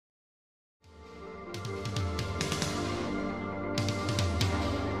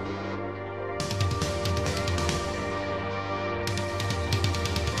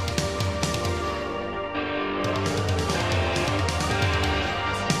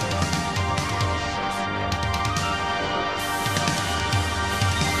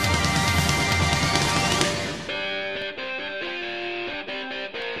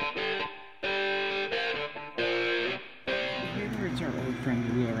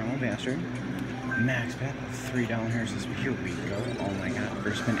bastard. Max bet, $3 here. Here we go. Oh my god.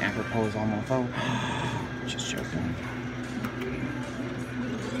 First spin apropos is almost full. Just joking.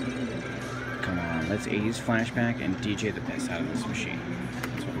 Come on, let's 80s flashback and DJ the piss out of this machine.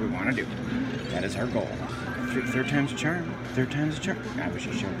 That's what we want to do. That is our goal. Third time's a charm. Third time's a charm. I was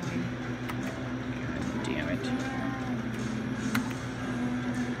just joking. God damn it.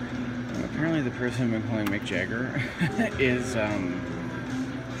 Apparently the person I've been calling Mick Jagger is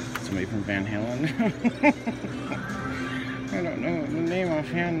somebody from Van Halen. I don't know the name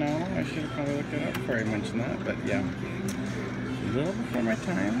offhand now. I should have probably looked it up before I mentioned that, but yeah. A little before my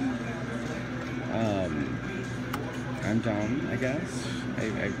time. I'm dumb, I guess.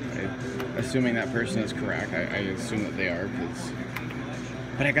 Assuming that person is correct, I assume that they are,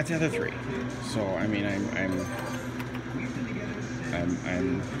 but I got the other three. So I mean, I'm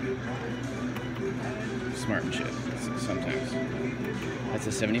smart and shit sometimes. That's a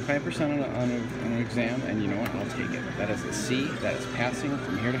 75% on an exam, and you know what? I'll take it. That is a C. That is passing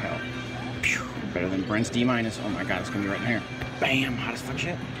from here to hell. Pew. Better than Brent's D-. Oh my god, it's gonna be right in here. Bam! Hot as fuck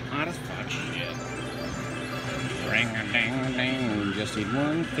shit. Hot as fuck shit. Ring-a-ding-a-ding. Just need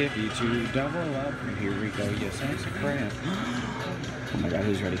 150 to double up. Here we go. Yes, Aristocrat. Oh my god,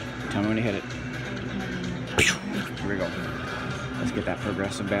 who's ready? Tell me when to hit it. Pew. Here we go. Let's get that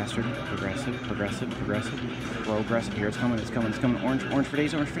progressive bastard. Progressive. Here it's coming. Orange for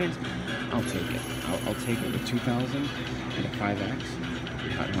days. I'll take it. I'll take it with 2,000 and a 5X.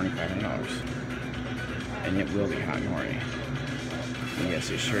 Hot and horny $500. And it will be hot and horny. Yes,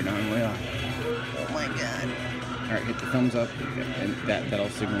 it sure darn will. Oh my god. Alright, hit the thumbs up, and that'll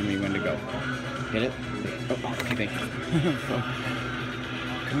signal me when to go. Hit it. Oh, okay, thank you.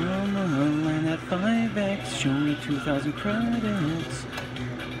 Come on, line that 5X, show me 2,000 credits.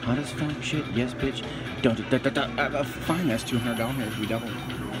 Hot as fuck shit, yes bitch. Fine, that's $200, we doubled.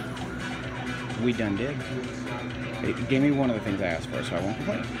 We done did. It gave me one of the things I asked for, so I won't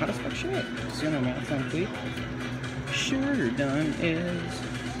complain. Hot as fuck shit. See on my math on fleet? Sure done is.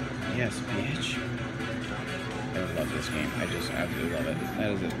 Yes, bitch. I love this game. I just absolutely love it.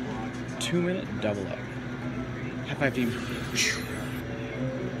 That is a 2-minute double up. High five team.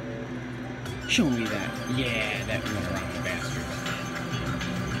 Show me that. Yeah, that went around the bastard.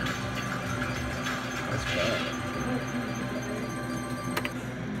 Let's go.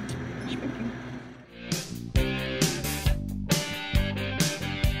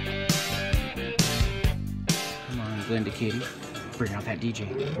 Come on, Glenda Kitty. Bring out that DJ.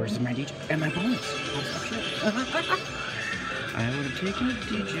 Where's my DJ? And my bonus. Oh, shit. I would have taken a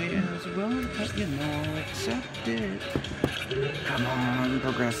DJ as well, but you know I'll accept it. Come on,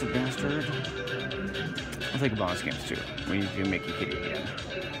 progressive bastard. I'll take a bonus games too. We do make you kitty again.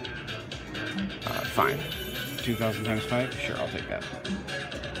 Fine. 2,000 times 5? Sure, I'll take that.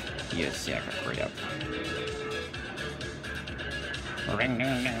 Yes, yeah, right up. Ring,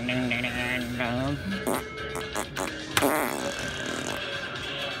 ding, ding, ding, ding, ding.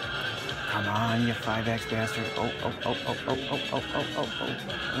 Come on, you 5X bastard. Oh.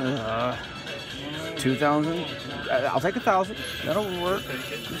 2,000? I'll take 1,000. That'll work.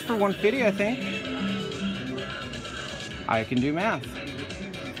 Just for 150, I think. I can do math.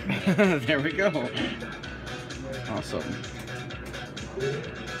 There we go. Awesome.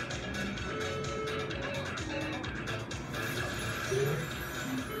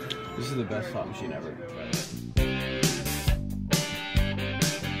 This is the best slot machine ever.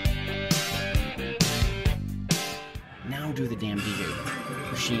 Now do the damn DJ.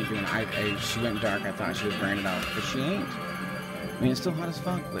 She ain't doing it. She went dark. I thought she was burning it out, but she ain't. I mean, it's still hot as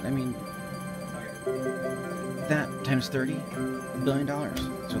fuck, but I mean, that times $30 billion.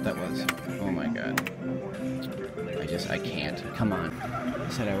 That's what that was. Oh my god. I can't. Come on. I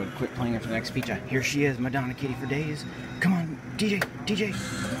said I would quit playing after the next speech. Here she is, Madonna Kitty for days. Come on, DJ.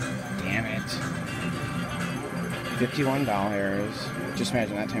 Damn it. $51. Just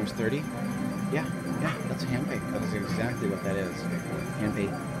imagine that times 30. Yeah, that's a hand pay. That is exactly what that is. Hand pay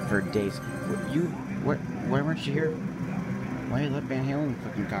for days. Why weren't you here? Why you let Van Halen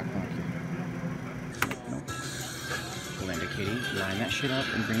fucking cockblock you? Nope. Glenda Kitty, line that shit up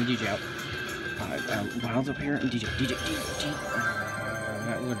and bring the DJ out. Wild's up here and DJ.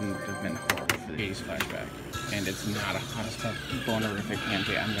 That wouldn't have been horrible for the 80s flashback. And it's not a hot as fuck bonerific hand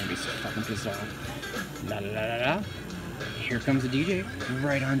pay. I'm gonna be so fucking pissed off. La la la la. Here comes the DJ.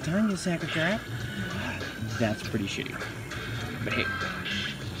 Right on time, you sack of crap. That's pretty shitty. But hey,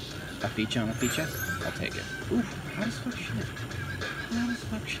 a feature on a feature, I'll take it. Oof, hot as fuck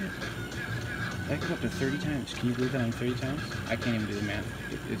shit. That goes up to 30 times. Can you believe that I'm 30 times? I can't even do the math.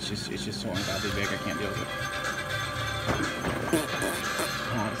 It's just so ungodly big, I can't deal with it.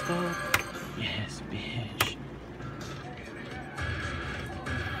 Hot as fuck.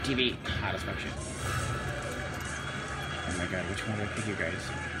 TV. Hot as fuck shit. Oh my god, which one did I pick, you guys?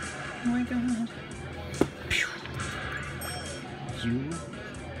 Oh my god. Pew. You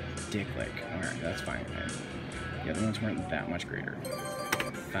dick lick. Alright, that's fine, man. The other ones weren't that much greater.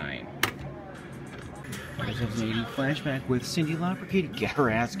 Fine. 2080 flashback with Cyndi Lauper. Get her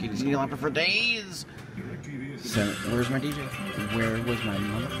ass, getting Cyndi Lauper for days. So, where's my DJ? Where was my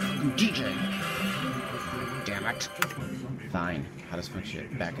motherfucking DJ? Damn it. Fine. Hot as fuck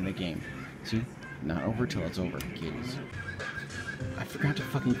shit. Back in the game. See? Not over till it's over, kids. I forgot to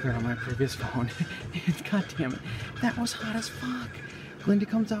fucking clear out my previous phone. God damn it. That was hot as fuck. Glinda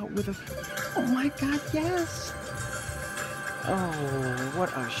comes out with a... Oh my god, yes! Oh, what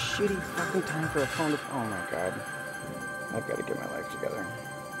a shitty fucking time for a phone to... Oh my god. I've got to get my life together.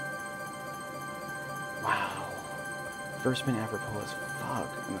 Wow. First spin apropos as fuck.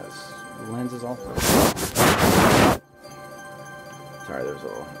 And this lens is all... Sorry, there's a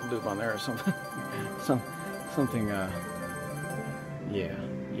little loop on there or something. Something, yeah,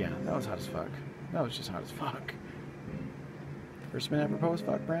 that was hot as fuck. That was just hot as fuck. First spin apropos as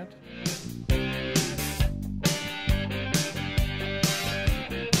fuck, Brent.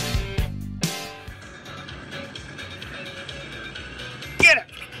 Get it!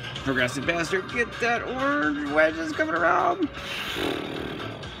 Progressive bastard, get that orange wedges coming around.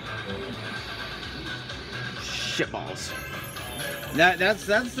 Shitballs. That's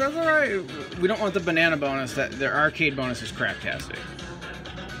alright. We don't want the banana bonus. That their arcade bonus is craptastic.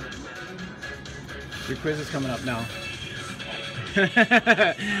 Your quiz is coming up now.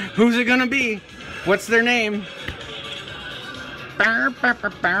 Who's it gonna be? What's their name?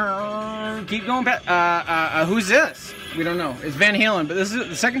 Keep going back. Who's this? We don't know. It's Van Halen, but this is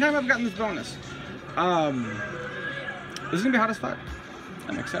the second time I've gotten this bonus. This is gonna be hot as fuck.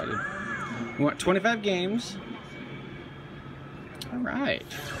 I'm excited. We want 25 games. Alright.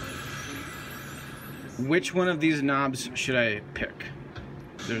 Which one of these knobs should I pick?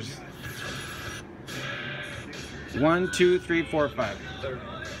 There's 1, 2, 3, 4, 5.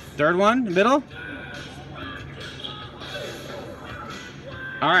 Third one? The middle?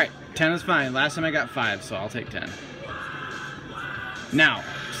 Alright, 10 is fine. Last time I got 5, so I'll take 10. Now,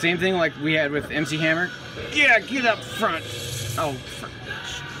 same thing like we had with MC Hammer. Yeah, get up front. Oh, front.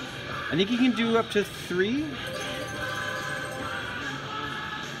 I think you can do up to 3.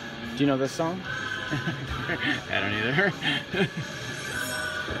 Do you know this song? I don't either.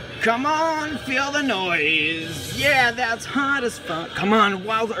 Come on, feel the noise. Yeah, that's hot as fuck. Come on,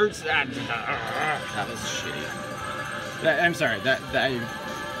 Wild Earths. That was shitty. I'm sorry.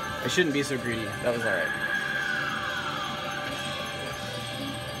 I shouldn't be so greedy. That was alright.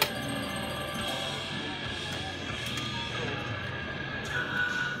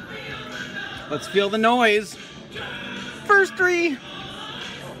 Let's feel the noise. First 3.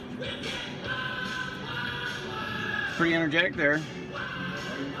 Pretty energetic there.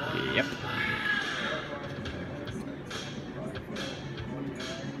 Yep.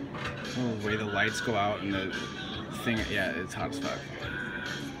 Oh, the way the lights go out and the thing, yeah, it's hot as fuck.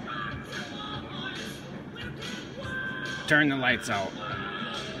 Turn the lights out.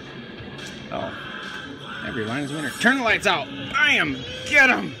 Oh. Every line is a winner. Turn the lights out. Bam! Get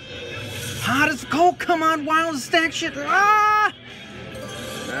him! Hot as cold. Come on, wild stack shit. Ah!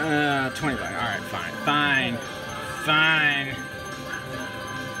 25. Alright, fine. Fine.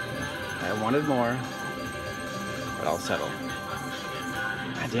 I wanted more, but I'll settle.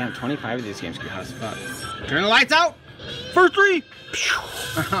 God damn, 25 of these games can be hot as fuck. Turn the lights out! First 3!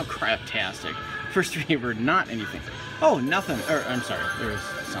 Oh, craptastic. First 3 were not anything. Oh, nothing. Or, I'm sorry, there was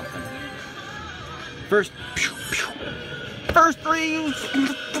something. First 3!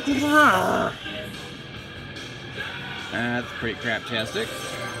 That's pretty craptastic.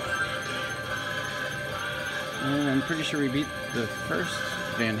 And I'm pretty sure we beat the first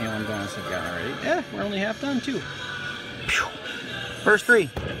Van Halen bonus I've gotten already. Yeah, we're only half done, too. First 3.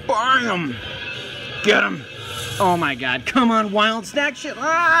 Bam! Get him! Oh my god, come on, wild stack shit!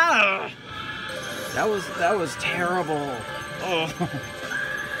 Ah! That was terrible. Oh.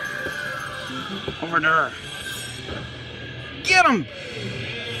 Over there. Get him!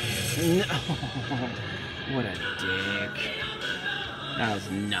 No. What a dick. That was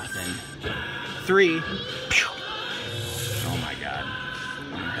nothing. 3. Oh my god.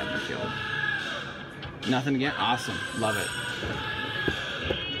 I'm gonna have him killed. Nothing again? Awesome. Love it.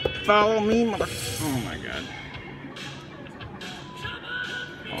 Follow me, mother... Oh my god.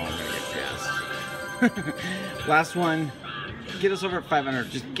 Oh, I'm gonna get pissed. Last one. Get us over at 500.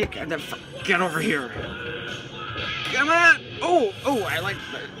 Just get over here. Come on! Oh, I like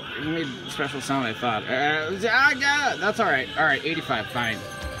that. He made a special sound, I thought. That's alright. Alright, 85, fine.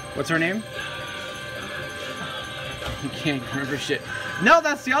 What's her name? You can't remember shit. No,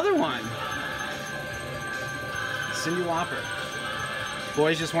 that's the other one. Cindy Whopper.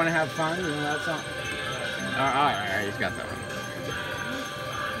 Boys just want to have fun. You know that song? Alright, he's got that one.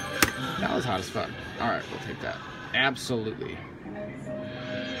 That was hot as fuck. Alright, we'll take that. Absolutely.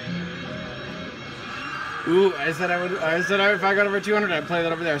 Ooh, I said if I got over 200, I'd play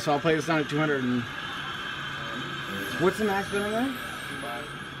that over there. So I'll play this down at 200. And what's the max bid on there?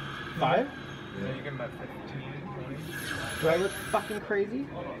 5? Yeah, you can bet 15, 20. Do I look fucking crazy?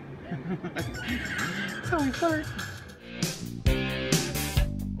 That's how we flirt.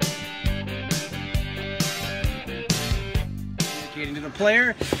 Getting to the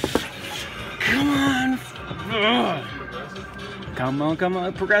player. Come on. Ugh. Come on, come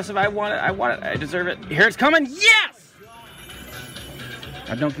on. Progressive, I want it. I want it. I deserve it. Here it's coming. Yes!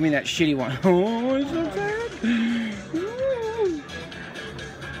 Now don't give me that shitty one. Oh, it's so sad.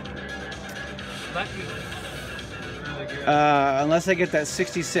 Unless I get that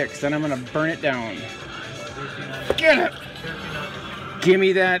 66, then I'm gonna burn it down. Get it! Give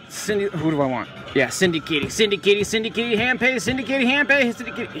me that Cindy. Who do I want? Yeah, Cindy Kitty, Cindy Kitty, Cindy Kitty, hand pay, Cindy Kitty, hand pay,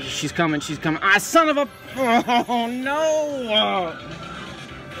 Cindy Kitty. She's coming, she's coming. Ah, son of a. Oh no!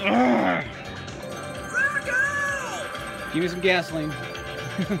 Give me some gasoline.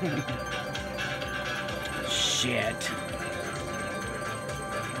 Shit.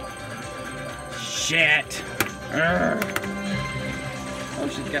 Shit. Oh,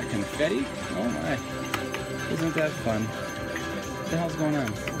 she's got confetti? Oh my. Isn't that fun? What the hell's going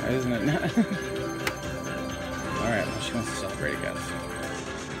on? Isn't it not? Alright, well, she wants to celebrate, I guess.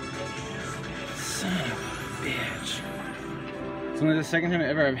 Son of a bitch. It's only the second time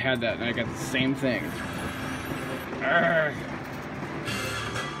ever I've had that, and I got the same thing. Arrgh.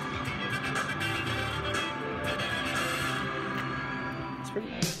 It's pretty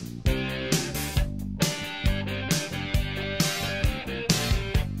nice.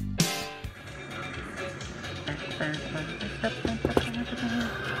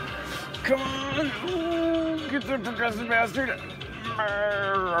 Come on! Ooh, get the progressive bastard!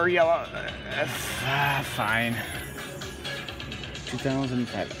 Or yellow. Fine.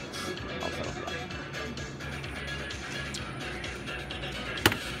 2005. I'll settle for that.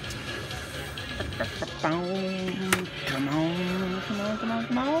 Come on, come on, come on,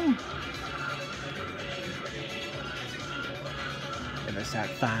 come on! Give us that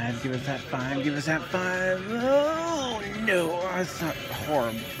 5, give us that 5, give us that 5. Oh no, that's not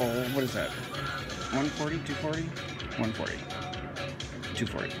horrible. What is that? 140, 240? 140.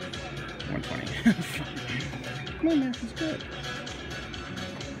 240. 120. My math is good.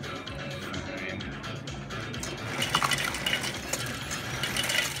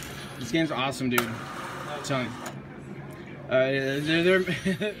 This game's awesome, dude. I'm telling you. They're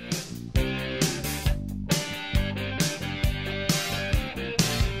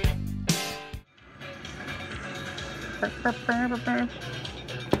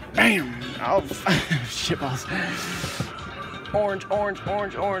Bam! Oh, shitballs. Orange, orange,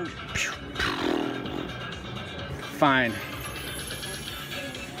 orange, orange. Fine.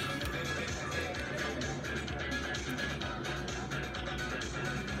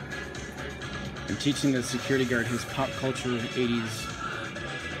 I'm teaching the security guard his pop culture 80s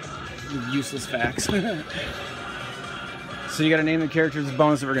useless facts. So you gotta name the characters as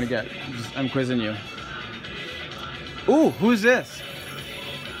bonus that we're gonna get. I'm quizzing you. Ooh, who's this?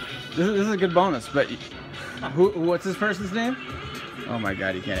 This is a good bonus, but what's this person's name? Oh my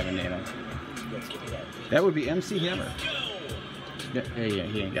god, you can't even name him. That would be MC Hammer. Yeah,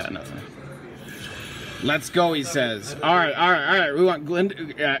 he ain't got nothing. Let's go, he says. Alright. We want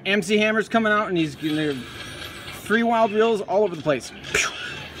MC Hammer's coming out, and he's gonna 3 wild reels all over the place.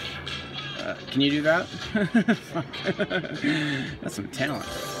 Can you do that? That's some talent.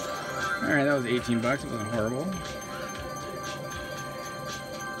 Alright, that was 18 bucks. It wasn't horrible.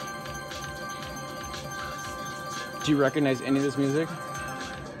 Do you recognize any of this music?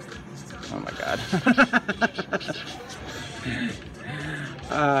 Oh my god.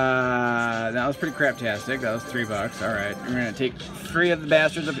 That was pretty craptastic. That was 3 bucks. Alright, we're gonna take 3 of the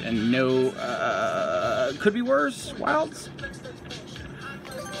bastards up and no, could be worse. Wilds?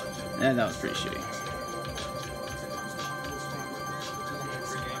 Yeah, that was pretty shitty.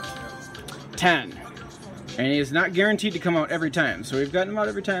 10. And it's not guaranteed to come out every time. So we've gotten them out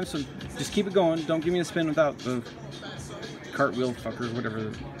every time, so just keep it going. Don't give me a spin without the cartwheel fucker,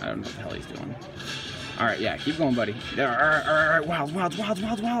 whatever. I don't know what the hell he's doing. Alright, yeah, keep going, buddy. Alright,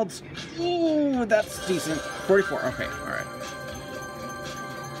 wilds. Ooh, that's decent. 44, okay, alright.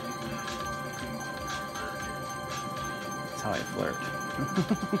 That's how I flirt.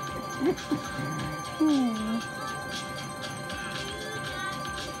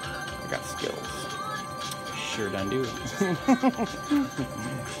 I got skills. Sure done do.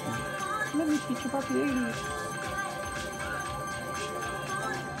 Let me teach you about the 80s.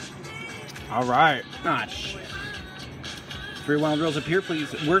 All right. Ah, shit. 3 wild reels up here,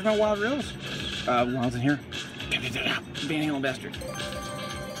 please. Where's my wild reels? Wild's in here. Van Halen bastard.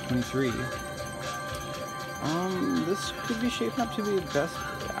 23. This could be shaping up to be the best.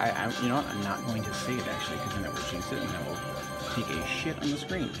 You know what? I'm not going to say it actually, because then it will jinx it and I will take a shit on the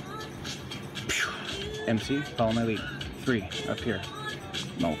screen. MC, follow my lead. 3 up here.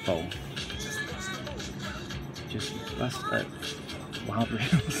 Mofo. Just bust a wild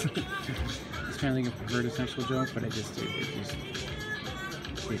reels. It's kind of like a perverted sexual joke, but it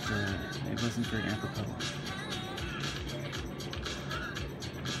wasn't very apropos.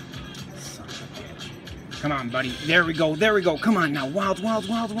 Son of a bitch. Come on, buddy. There we go. There we go. Come on now. Wild. Shit.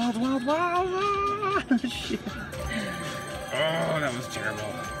 Oh, that was terrible.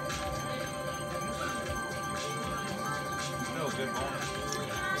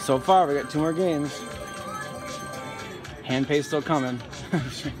 So far, we got 2 more games. Hand pay still coming.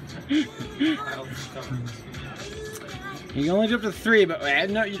 You can only do up to 3, but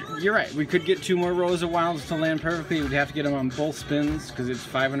no, you're right. We could get 2 more rows of wilds to land perfectly. We'd have to get them on both spins because it's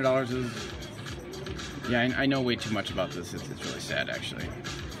 $500. Yeah, I know way too much about this. It's really sad, actually.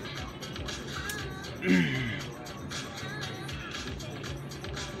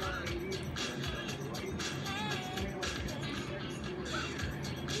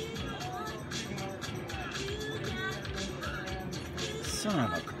 Son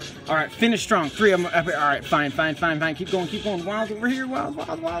of a... All right, finish strong. 3 of them. All right, fine. Keep going. Wild over here. Wild.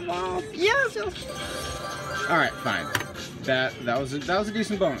 Yes. All right, fine. That was a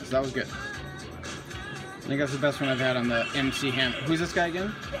decent bonus. That was good. I think that's the best one I've had on the MC hand. Who's this guy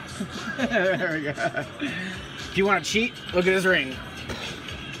again? There we go. If you want to cheat, look at his ring.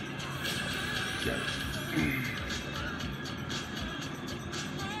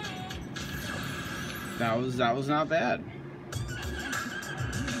 That was not bad.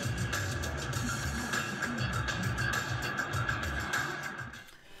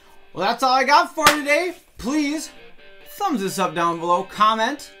 Well, that's all I got for today. Please thumbs this up down below,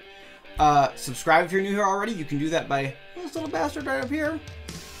 comment, subscribe if you're new here already. You can do that by this little bastard right up here,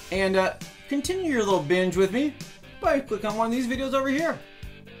 and continue your little binge with me by clicking on one of these videos over here.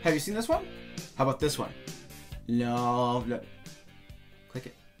 Have you seen this one? How about this one? No. Click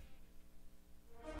it.